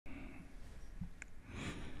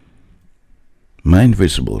My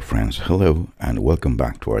invisible friends, hello and welcome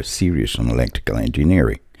back to our series on electrical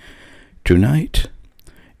engineering. Tonight,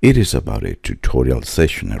 it is about a tutorial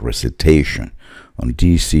session, a recitation on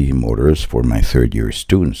DC motors for my third year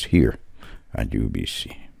students here at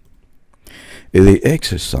UBC. The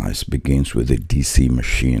exercise begins with a DC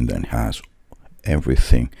machine that has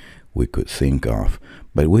everything we could think of,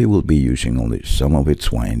 but we will be using only some of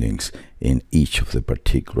its windings in each of the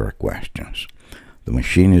particular questions. The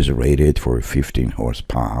machine is rated for 15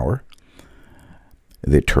 horsepower,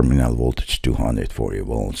 the terminal voltage 240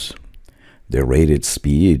 volts, the rated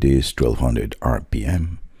speed is 1200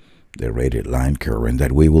 RPM, the rated line current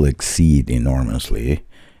that we will exceed enormously,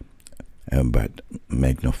 but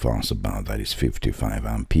make no fuss about that, is 55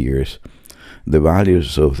 amperes. The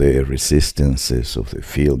values of the resistances of the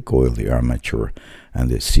field coil, the armature,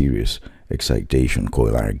 and the series excitation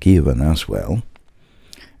coil are given as well.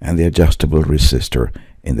 And the adjustable resistor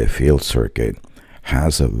in the field circuit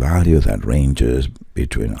has a value that ranges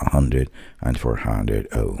between 100 and 400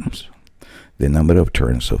 ohms. The number of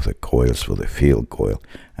turns of the coils for the field coil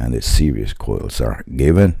and the series coils are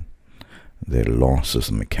given. The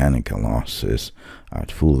losses, mechanical losses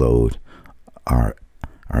at full load are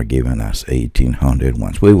given as 1800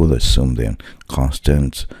 watts. We will assume then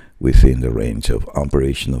constants within the range of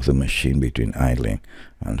operation of the machine between idling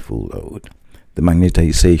and full load. The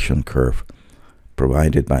magnetization curve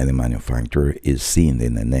provided by the manufacturer is seen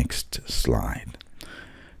in the next slide.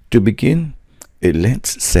 To begin,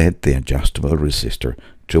 let's set the adjustable resistor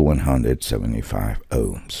to 175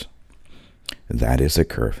 ohms. That is a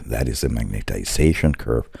curve, that is the magnetization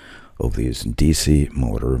curve of this DC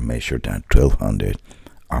motor measured at 1200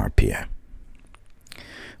 RPM.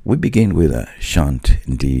 We begin with a shunt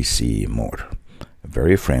DC motor, a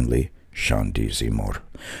very friendly shunt DC motor,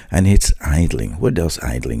 and it's idling. What does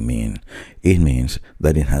idling mean? It means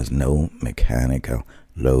that it has no mechanical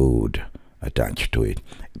load attached to it.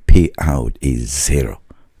 P out is 0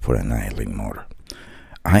 for an idling motor.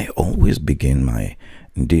 I always begin my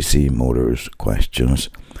DC motors questions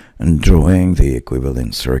drawing the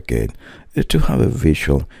equivalent circuit to have a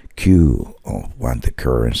visual cue of what the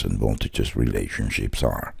currents and voltages relationships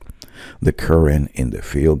are. The current in the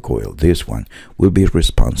field coil, this one, will be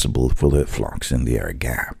responsible for the flux in the air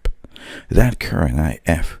gap. That current,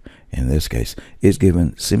 IF, in this case, is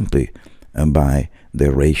given simply by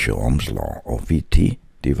the ratio Ohm's law of Vt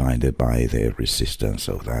divided by the resistance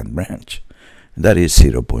of that branch. That is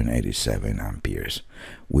 0.87 amperes.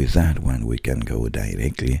 With that one, we can go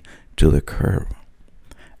directly to the curve.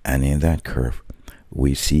 And in that curve,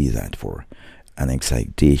 we see that for an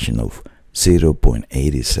excitation of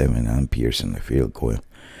 0.87 amperes in the field coil,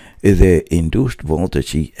 the induced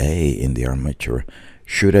voltage EA in the armature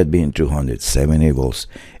should have been 270 volts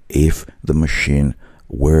if the machine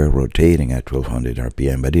were rotating at 1200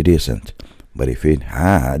 RPM, but it isn't. But if it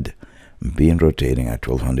had been rotating at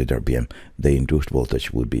 1200 RPM, the induced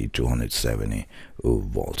voltage would be 270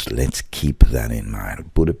 volts. Let's keep that in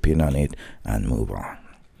mind. Put a pin on it and move on.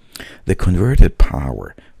 The converted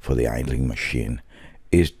power for the idling machine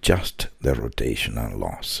is just the rotational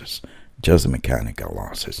losses, just the mechanical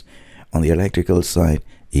losses. On the electrical side,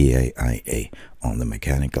 EAIA. On the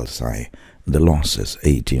mechanical side, the losses,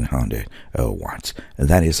 1800 watts.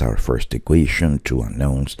 That is our first equation, two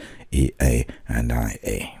unknowns, EA and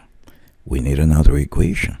IA. We need another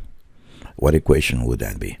equation. What equation would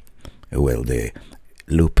that be? Well, the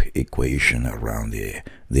loop equation around the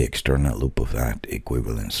external loop of that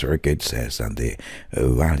equivalent circuit says that the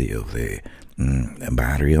value of the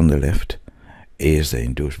battery on the left is the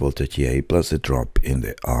induced voltage EA plus the drop in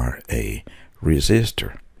the RA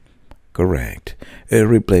resistor. Correct.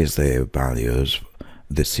 Replace the values,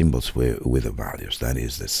 the symbols with the values. That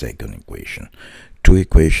is the second equation. Two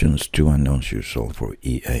equations, two unknowns. You solve for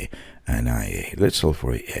EA and IA. Let's solve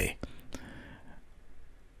for EA.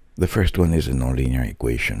 The first one is a nonlinear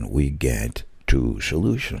equation. We get two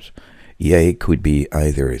solutions. EA could be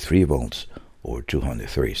either 3 volts or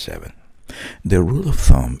 237. The rule of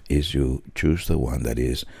thumb is you choose the one that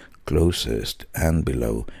is closest and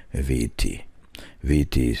below Vt.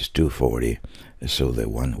 Vt is 240, so the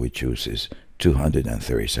one we choose is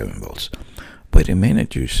 237 volts. But a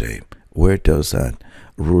minute, you say, where does that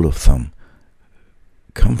rule of thumb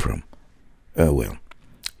come from? Well,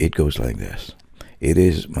 it goes like this. It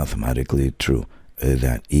is mathematically true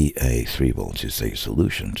that EA 3 volts is a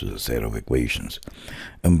solution to the set of equations.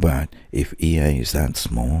 But if EA is that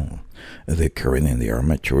small, the current in the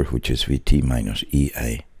armature, which is Vt minus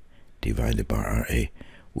EA divided by RA,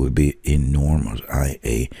 would be enormous.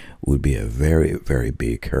 IA would be a very, very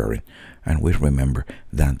big current. And we remember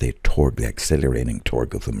that the torque, the accelerating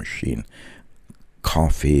torque of the machine,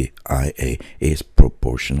 coffee IA is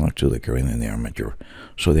proportional to the current in the armature.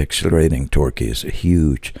 So the accelerating torque is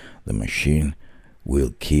huge. The machine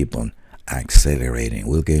will keep on accelerating,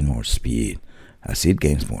 will gain more speed. As it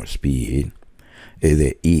gains more speed,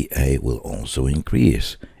 the EA will also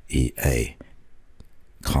increase. EA,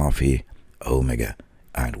 coffee, omega.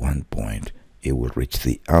 At one point, it will reach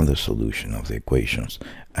the other solution of the equations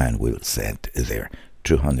and will set there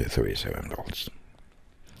 237 volts.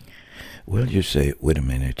 Well, you say, wait a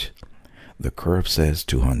minute, the curve says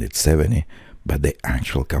 270, but the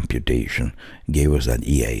actual computation gave us that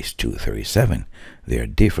EA is 237. They are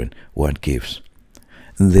different. What gives?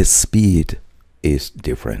 The speed is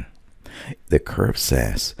different. The curve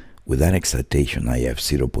says, with that excitation I have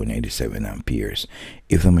 0.87 amperes.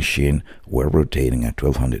 If the machine were rotating at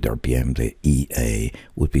 1200 RPM, the EA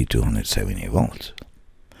would be 270 volts.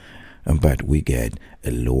 But we get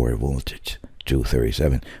a lower voltage,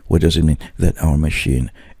 237. What does it mean? That our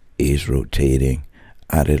machine is rotating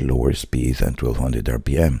at a lower speed than 1200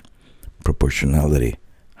 RPM. Proportionality,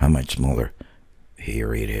 how much smaller?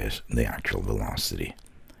 Here it is, the actual velocity,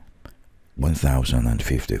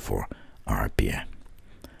 1054 RPM.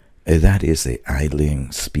 That is the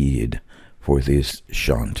idling speed for this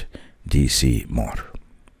shunt DC motor.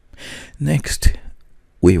 Next,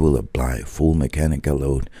 we will apply full mechanical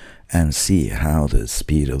load and see how the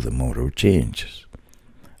speed of the motor changes.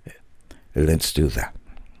 Let's do that.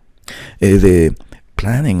 The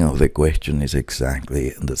planning of the question is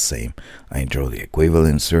exactly the same. I draw the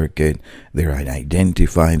equivalent circuit, there I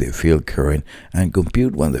identify the field current and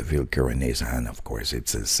compute what the field current is, and of course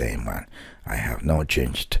it's the same one. I have not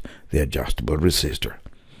changed the adjustable resistor.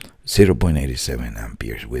 0.87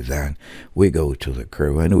 amperes. With that, we go to the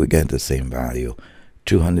curve and we get the same value,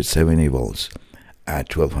 270 volts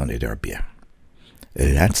at 1200 RPM.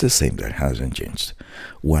 That's the same, that hasn't changed.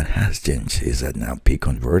 What has changed is that now P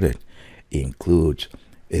converted includes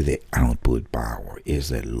the output power. Is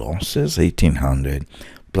the losses 1800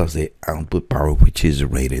 plus the output power, which is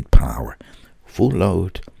rated power. Full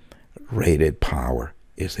load rated power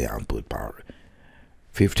is the output power.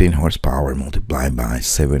 15 horsepower multiplied by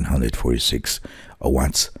 746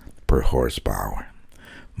 watts per horsepower.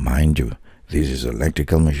 Mind you, this is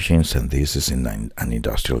electrical machines and this is in an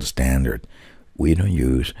industrial standard. We don't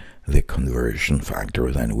use the conversion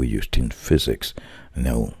factor that we used in physics.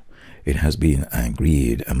 No, it has been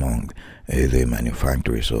agreed among the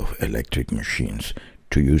manufacturers of electric machines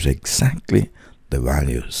to use exactly the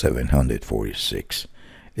value 746.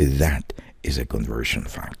 That is a conversion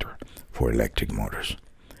factor for electric motors.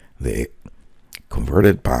 The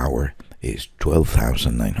converted power is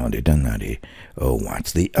 12,990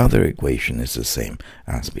 watts. The other equation is the same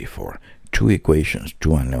as before. Two equations,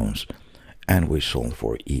 two unknowns, and we solve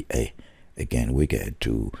for EA. Again, we get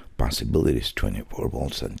two possibilities, 24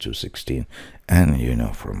 volts and 216. And you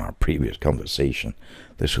know from our previous conversation,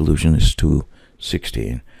 the solution is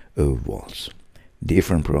 216 volts.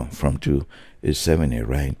 Different from 270,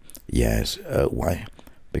 right? Yes. Why?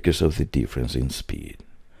 Because of the difference in speed.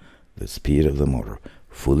 The speed of the motor,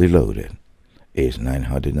 fully loaded, is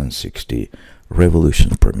 960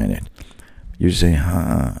 revolutions per minute. You say,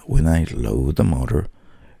 when I load the motor,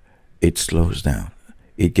 it slows down.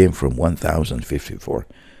 It came from 1054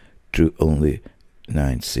 to only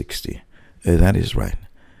 960. That is right.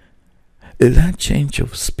 That change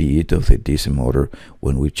of speed of the DC motor,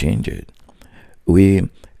 when we change it, we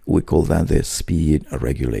call that the speed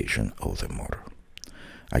regulation of the motor.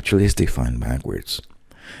 Actually, it's defined backwards.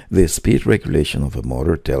 The speed regulation of a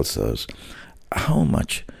motor tells us how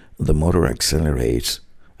much the motor accelerates,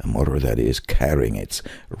 a motor that is carrying its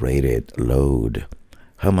rated load,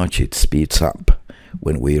 how much it speeds up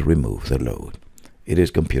when we remove the load. It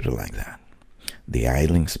is computed like that. The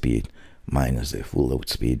idling speed minus the full load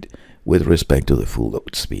speed with respect to the full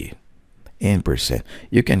load speed in percent.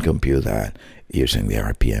 You can compute that using the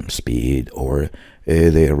RPM speed or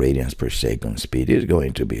the radians per second speed is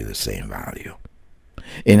going to be the same value.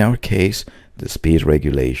 In our case, the speed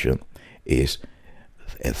regulation is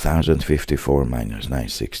 1054 minus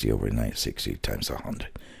 960 over 960 times 100.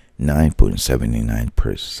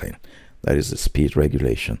 9.79%. That is the speed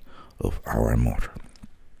regulation of our motor.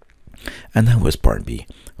 And that was part B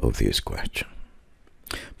of this question.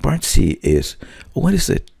 Part C is, what is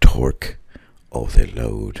the torque of the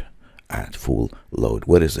load at full load?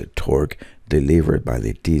 What is the torque delivered by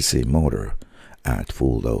the DC motor at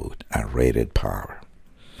full load, at rated power?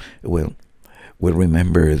 Well, we'll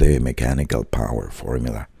remember the mechanical power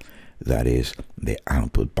formula. That is, the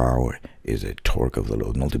output power is the torque of the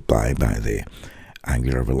load multiplied by the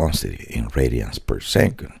angular velocity in radians per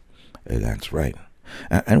second. That's right.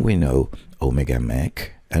 And we know omega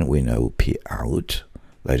mech, and we know P out,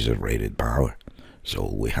 that is a rated power. So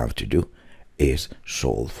all we have to do is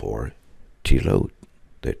solve for T load,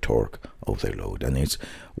 the torque of the load, and it's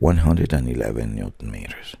 111 Newton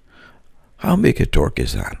meters. How big a torque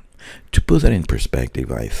is that? To put that in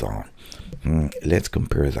perspective, I thought, let's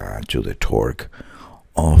compare that to the torque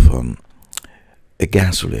of a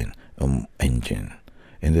gasoline engine.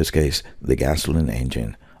 In this case, the gasoline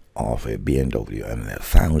engine of a BMW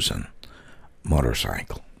M1000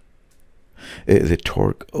 motorcycle. The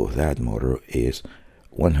torque of that motor is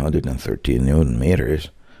 113 Newton meters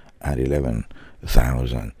at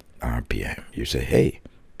 11,000 RPM. You say, hey,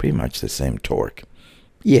 pretty much the same torque.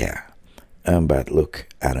 Yeah, but look,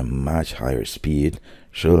 at a much higher speed,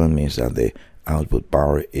 so that means that the output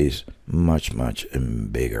power is much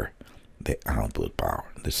bigger. The output power,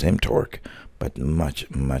 the same torque, but much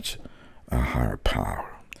higher power.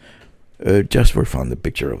 Just for fun, the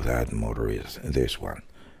picture of that motor is this one.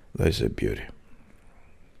 That's a beauty.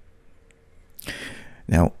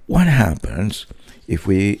 Now, what happens if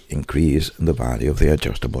we increase the value of the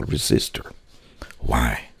adjustable resistor?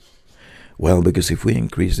 Why? Well, because if we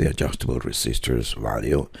increase the adjustable resistor's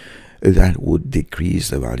value, that would decrease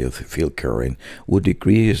the value of the field current, would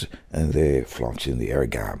decrease the flux in the air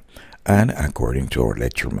gap, and according to our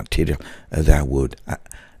lecture material, that would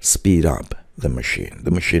speed up the machine.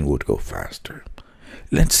 The machine would go faster.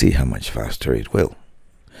 Let's see how much faster it will.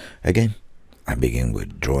 Again, I begin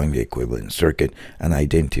with drawing the equivalent circuit and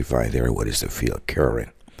identify there what is the field current.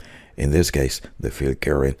 In this case, the field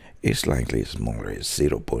current is slightly smaller, it's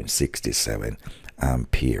 0.67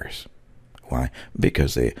 amperes. Why?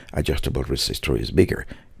 Because the adjustable resistor is bigger.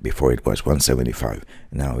 Before it was 175,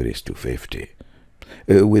 now it is 250.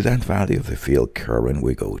 With that value of the field current,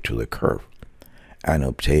 we go to the curve and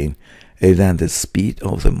obtain that the speed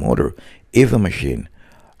of the motor, if the machine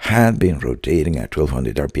had been rotating at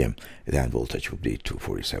 1200 RPM, that voltage would be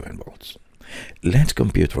 247 volts. Let's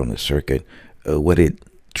compute from the circuit what it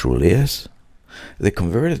truly is. The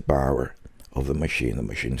converted power of the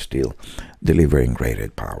machine still delivering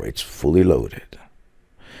rated power. It's fully loaded.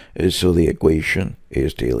 So the equation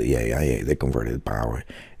is still EAIA. The converted power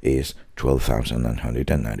is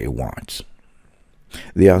 12,990 watts.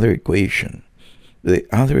 The other equation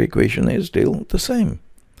is still the same.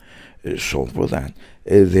 Solve for that.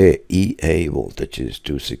 The EA voltage is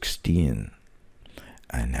 216,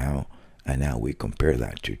 and now we compare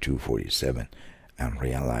that to 247 and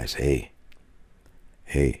realize, hey,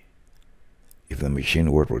 if the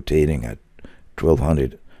machine were rotating at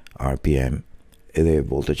 1200 RPM, the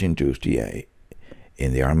voltage induced EA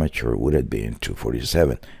in the armature would have been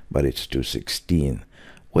 247, but it's 216.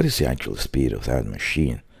 What is the actual speed of that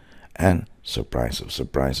machine? And surprise of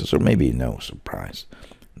surprises, or maybe no surprise,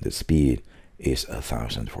 the speed is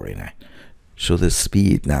 1049. So the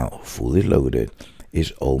speed now fully loaded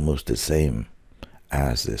is almost the same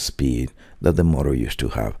as the speed that the motor used to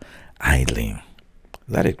have idling.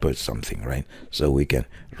 That it was something, right? So we can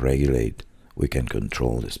regulate, we can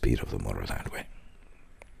control the speed of the motor that way.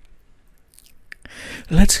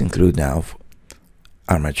 Let's include now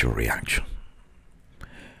armature reaction.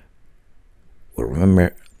 Well,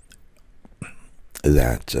 remember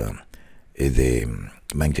that the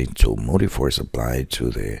magnetomotive force applied to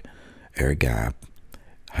the air gap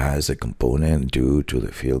has a component due to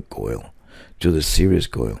the field coil, to the series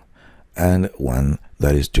coil, and one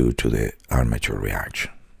that is due to the armature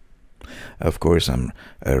reaction. Of course, I'm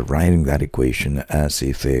writing that equation as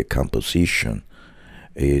if the composition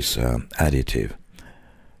is additive.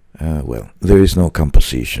 Well, there is no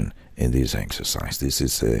composition in this exercise. This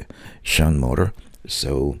is a shunt motor,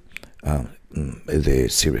 so the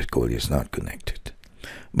series coil is not connected.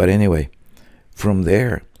 But anyway, from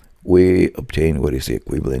there we obtain what is the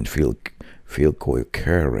equivalent field coil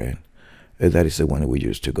current. That is the one we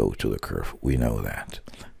use to go to the curve. We know that.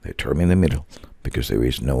 The term in the middle, because there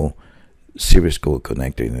is no series coil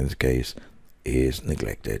connected in this case, is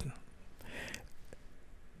neglected.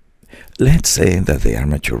 Let's say that the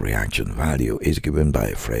armature reaction value is given by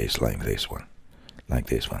a phrase like this one.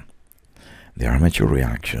 The armature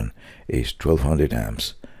reaction is 1200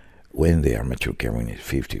 amps when the armature current is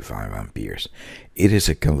 55 amperes. It is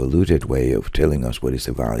a convoluted way of telling us what is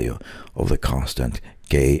the value of the constant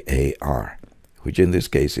KAR, which in this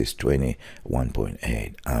case is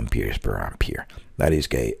 21.8 amperes per ampere. That is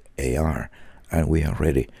KAR, and we are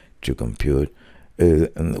ready to compute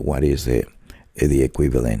what is the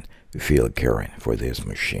equivalent field current for this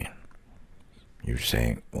machine. You're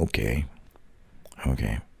saying, okay,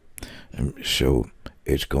 so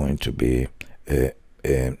it's going to be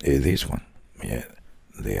this one, yeah,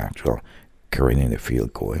 the actual current in the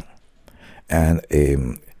field coil, and a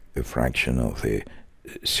fraction of the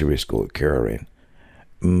series coil current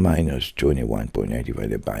minus 21.8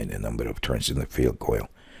 divided by the number of turns in the field coil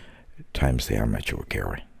times the armature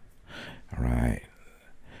current. All right,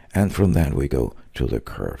 and from that we go to the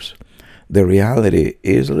curves. The reality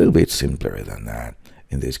is a little bit simpler than that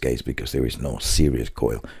in this case, because there is no series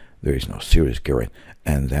coil, there is no series current,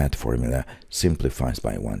 and that formula simplifies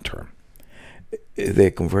by one term.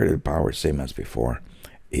 The converted power, same as before,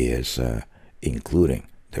 is including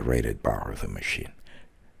the rated power of the machine.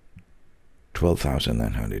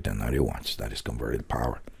 12,990 watts, that is converted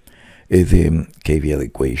power. The KVL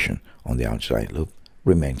equation on the outside loop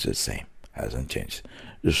remains the same, hasn't changed.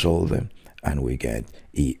 You solve them and we get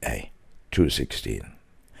EA, 216.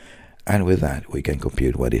 And with that we can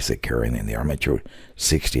compute what is the current in the armature,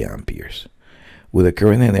 60 amperes. With the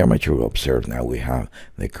current in the armature observed, now we have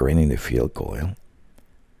the current in the field coil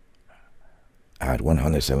at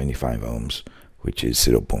 175 ohms, which is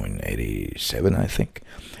 0.87, I think,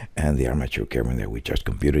 and the armature current that we just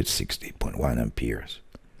computed, 60.1 amperes.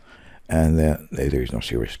 And there is no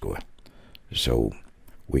series coil, so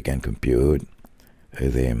we can compute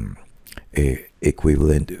the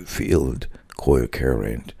equivalent field coil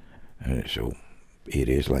current. So it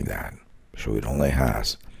is like that. So it only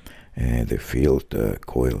has the field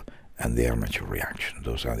coil and the armature reaction.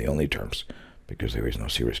 Those are the only terms, because there is no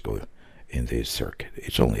series coil in this circuit.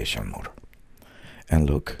 It's only a shunt motor. And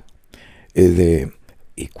look, the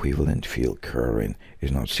equivalent field current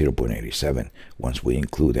is not 0.87. Once we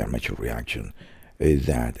include the armature reaction,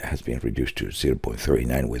 that has been reduced to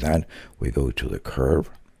 0.39. With that, we go to the curve,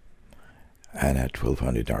 and at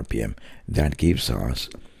 1200 RPM, that gives us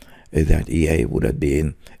that EA would have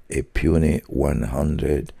been a puny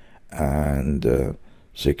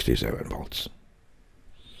 167 volts.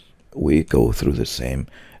 We go through the same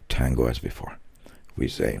tango as before. We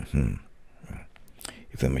say,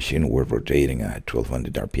 if the machine were rotating at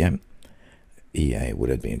 1200 RPM, EA would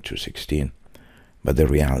have been 216, but the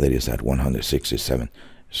reality is at 167,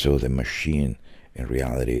 so the machine in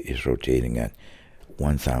reality is rotating at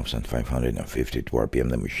 1552 RPM.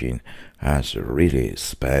 The machine has really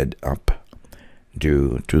sped up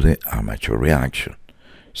due to the armature reaction.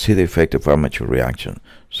 See the effect of armature reaction.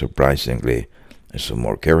 Surprisingly, some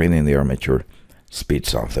more current in the armature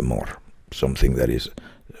speeds off the motor, something that is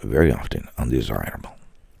very often undesirable.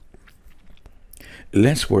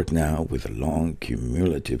 Let's work now with a long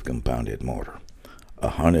cumulative compounded motor.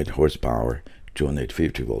 100 horsepower,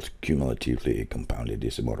 250 volts cumulatively compounded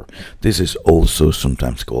DC motor. This is also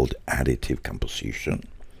sometimes called additive composition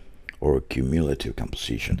or cumulative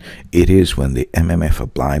composition. It is when the MMF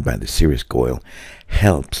applied by the series coil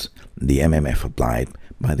helps the MMF applied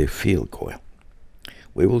by the field coil.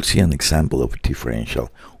 We will see an example of differential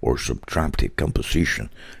or subtractive composition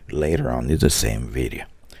later on in the same video.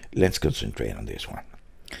 Let's concentrate on this one.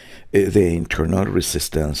 The internal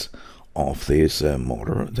resistance of this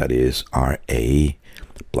motor, that is RA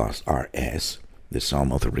plus RS, the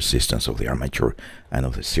sum of the resistance of the armature and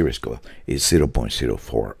of the series coil, is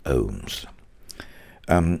 0.04 ohms.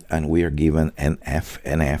 And we are given NF.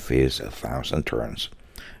 NF is 1,000 turns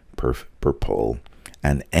per pole,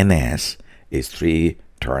 and NS is 3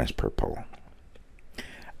 turns per pole.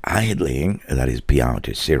 Idling, that is P out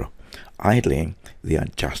is 0. Idling, the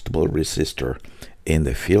adjustable resistor in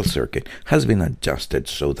the field circuit has been adjusted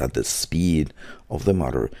so that the speed of the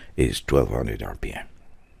motor is 1200 RPM.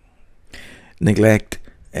 Neglect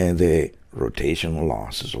the rotational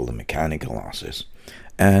losses or the mechanical losses,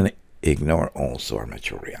 and ignore also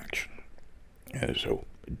armature reaction. So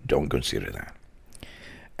don't consider that.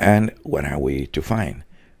 And what are we to find?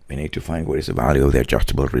 We need to find what is the value of the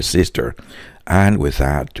adjustable resistor, and with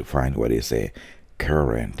that to find what is the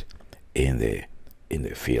current in the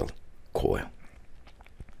field coil.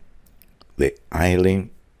 The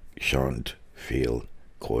idling shunt field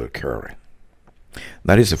coil current.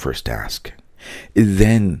 That is the first task.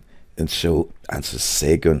 Then, and so as a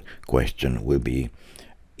second question will be,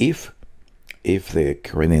 if the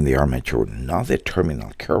current in the armature, not the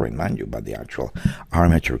terminal current, mind you, but the actual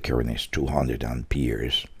armature current is 200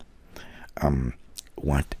 amperes,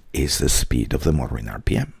 what is the speed of the motor in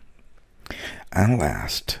RPM? And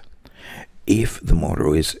last, if the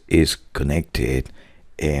motor is connected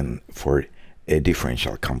for a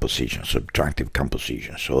differential composition, subtractive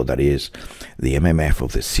composition, so that is the MMF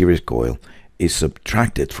of the series coil is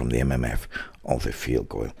subtracted from the MMF of the field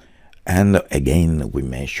coil, and again we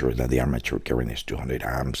measure that the armature current is 200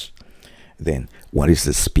 amps, then what is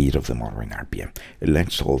the speed of the motor in RPM?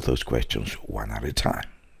 Let's solve those questions one at a time.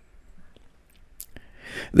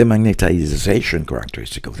 The magnetization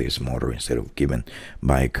characteristic of this motor, instead of given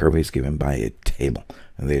by a curve, is given by a table.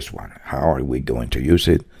 This one. How are we going to use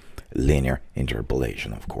it? Linear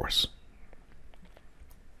interpolation, of course.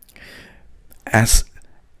 As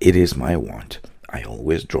it is my wont, I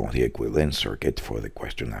always draw the equivalent circuit for the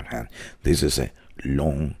question at hand. This is a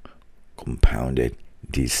long compounded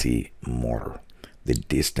DC motor. The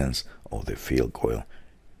distance of the field coil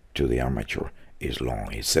to the armature is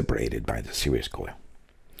long. It's separated by the series coil.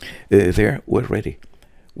 There, we're ready.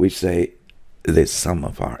 We say the sum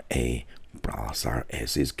of our A plus our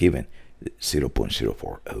S is given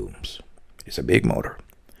 0.04 ohms. It's a big motor.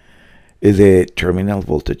 The terminal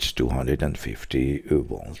voltage 250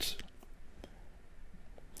 volts.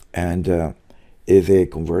 And the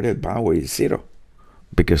converted power is 0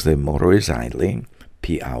 because the motor is idling.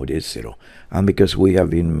 P out is 0. And because we have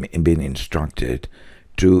been instructed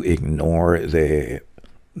to ignore the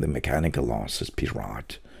mechanical losses, P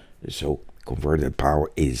rod, so converted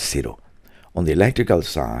power is 0. On the electrical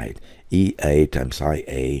side, EA times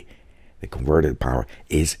IA, the converted power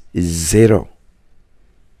is 0.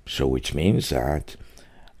 So which means that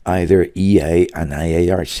either EA and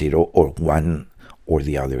IA are 0, or one or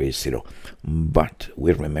the other is 0. But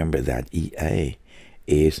we remember that EA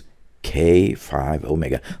is K5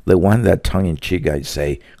 omega, the one that tongue-in-cheek guys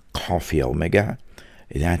say coffee omega.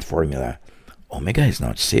 That formula, omega is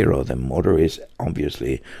not 0. The motor is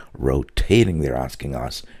obviously rotating. They're asking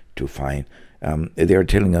us to find, they're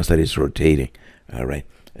telling us that it's rotating. All right,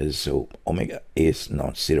 so omega is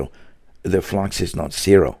not 0. The flux is not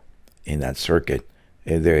 0 in that circuit.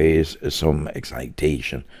 There is some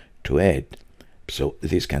excitation to it, so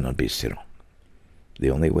this cannot be 0. The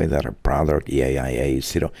only way that a product EA-IA is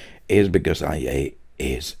 0 is because IA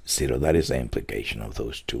is 0. That is the implication of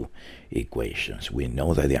those two equations. We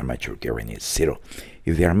know that the armature current is 0.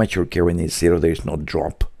 If the armature current is 0, there is no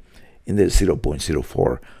drop in the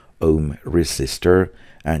 0.04 ohm resistor,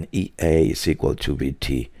 and EA is equal to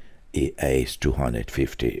VT. EA is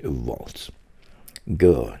 250 volts.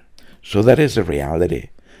 Good. So that is the reality.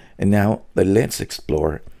 And now let's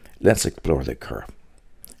explore the curve.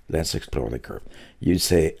 Let's explore the curve. You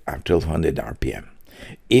say at 1200 RPM.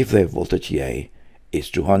 If the voltage EA is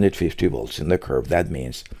 250 volts in the curve, that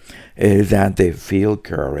means that the field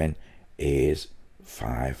current is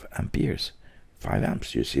 5 amperes. 5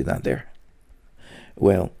 amps, you see that there?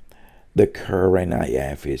 Well, the current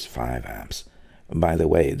IF is 5 amps. By the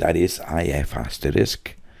way, that is IF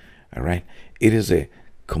asterisk. All right? It is a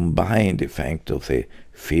combined effect of the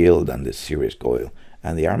field and the series coil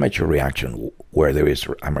and the armature reaction, where there is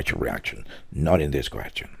armature reaction, not in this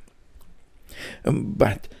question.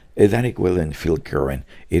 But that equivalent field current,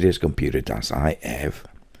 it is computed as IF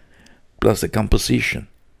plus the composition,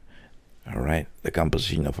 all right, the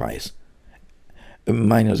composition of ice,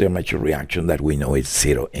 minus the armature reaction that we know is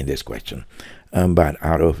 0 in this question. But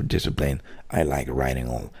out of discipline, I like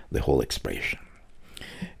writing the whole expression.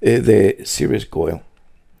 The series coil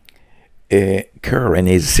current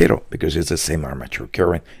is 0 because it's the same armature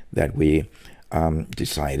current that we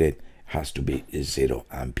decided has to be 0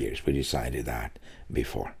 amperes. We decided that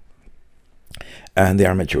before. And the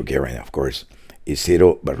armature current, of course, is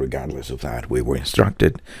 0, but regardless of that, we were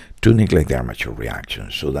instructed to neglect the armature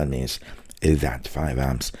reaction. So that means that 5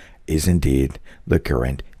 amps is indeed the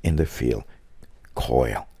current in the field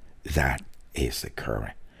coil. That is the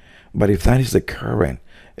current. But if that is the current,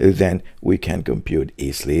 then we can compute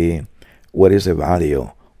easily what is the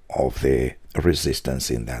value of the resistance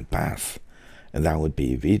in that path. And that would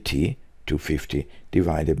be VT 250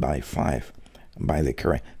 divided by 5 by the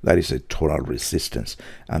current. That is the total resistance.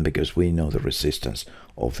 And because we know the resistance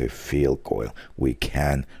of the field coil, we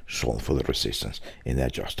can solve for the resistance in the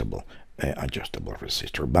adjustable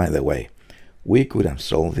resistor. By the way, we could have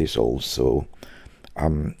solved this also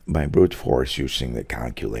by brute force using the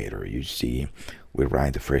calculator. You see, we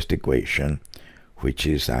write the first equation, which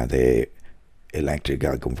is the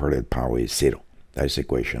electrical converted power is 0. That is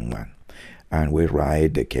equation 1. And we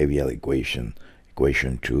write the KVL equation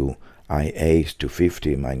 2, IA is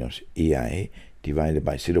 250 minus EIA divided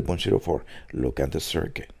by 0.04. Look at the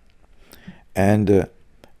circuit. And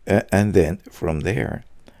then from there,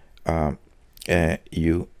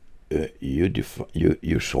 you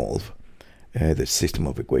solve the system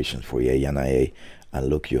of equations for EA and IA, and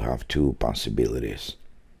look, you have two possibilities.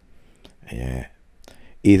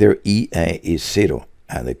 Either EA is 0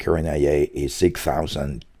 and the current IA is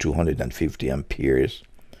 6,250 amperes,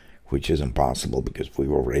 which is impossible because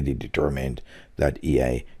we've already determined that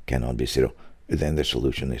EA cannot be 0. Then the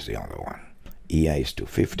solution is the other one. EA is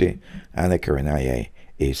 250 and the current IA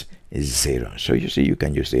is 0. So you see, you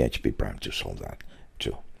can use the HP prime to solve that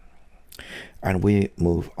 2. And we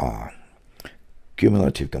move on.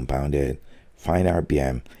 Cumulative compounded, find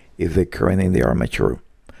RPM if the current in the armature,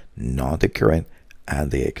 not the current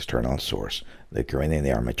at the external source. The current in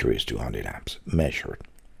the armature is 200 amps measured.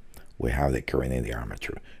 We have the current in the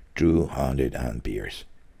armature, 200 amperes.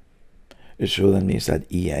 So that means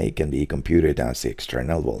that EA can be computed as the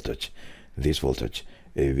external voltage, this voltage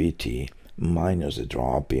VT, minus the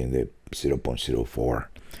drop in the 0.04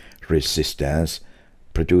 resistance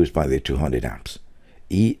produced by the 200 amps.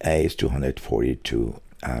 EA is 242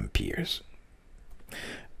 amperes.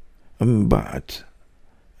 But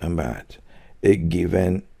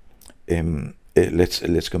given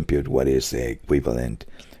let's compute what is the equivalent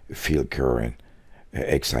field current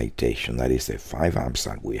excitation, that is the 5 amps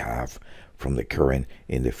that we have from the current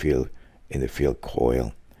in the field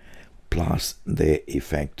coil, plus the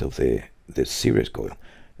effect of the series coil,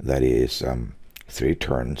 that is 3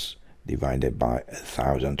 turns divided by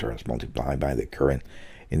 1,000 turns multiplied by the current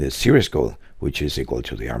in the series coil, which is equal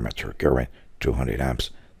to the armature current, 200 amps,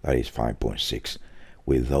 that is 5.6.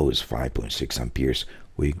 With those 5.6 amperes,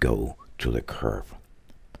 we go to the curve.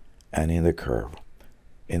 And in the curve,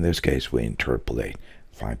 in this case, we interpolate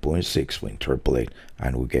 5.6, we interpolate,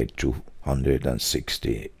 and we get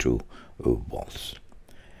 262 volts.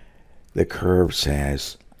 The curve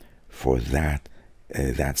says for that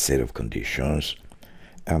set of conditions,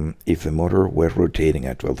 if the motor were rotating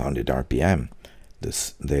at 1200 RPM,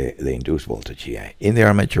 the induced voltage EA in the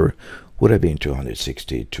armature would have been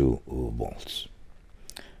 262 volts.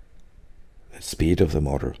 The speed of the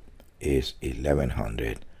motor is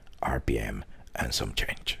 1100 RPM and some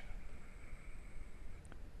change.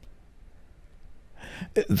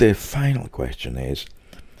 The final question is,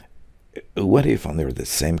 what if under the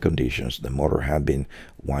same conditions the motor had been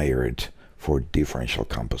wired for differential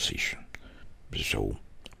composition? So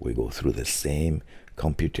we go through the same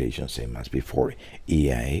computation, same as before.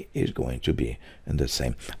 EA is going to be in the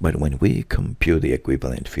same, but when we compute the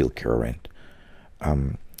equivalent field current,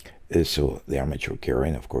 so the armature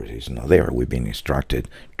current, of course, is not there. We've been instructed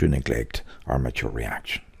to neglect armature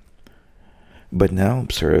reaction. But now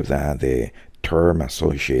observe that the term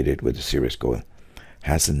associated with the series coil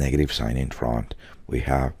has a negative sign in front. We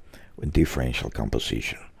have differential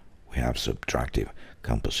composition. We have subtractive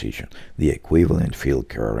composition. The equivalent field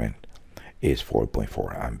current is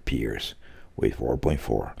 4.4 amperes. With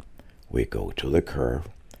 4.4, we go to the curve,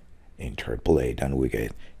 interpolate, and we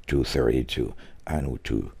get 232. And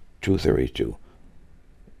to 232,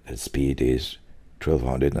 the speed is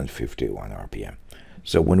 1251 RPM.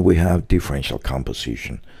 So when we have differential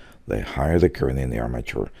composition, the higher the current in the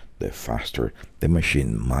armature, the faster the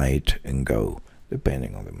machine might go,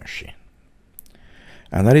 depending on the machine.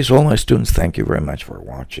 And that is all, my students. Thank you very much for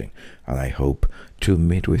watching, and I hope to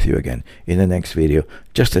meet with you again in the next video.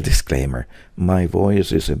 Just a disclaimer, my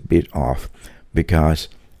voice is a bit off because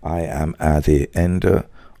I am at the end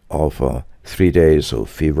of 3 days of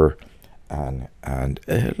fever and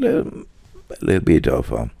a little bit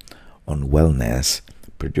of unwellness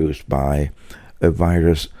produced by a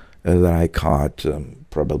virus that I caught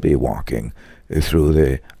probably walking through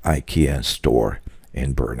the IKEA store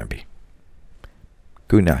in Burnaby.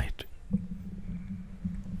 Good night.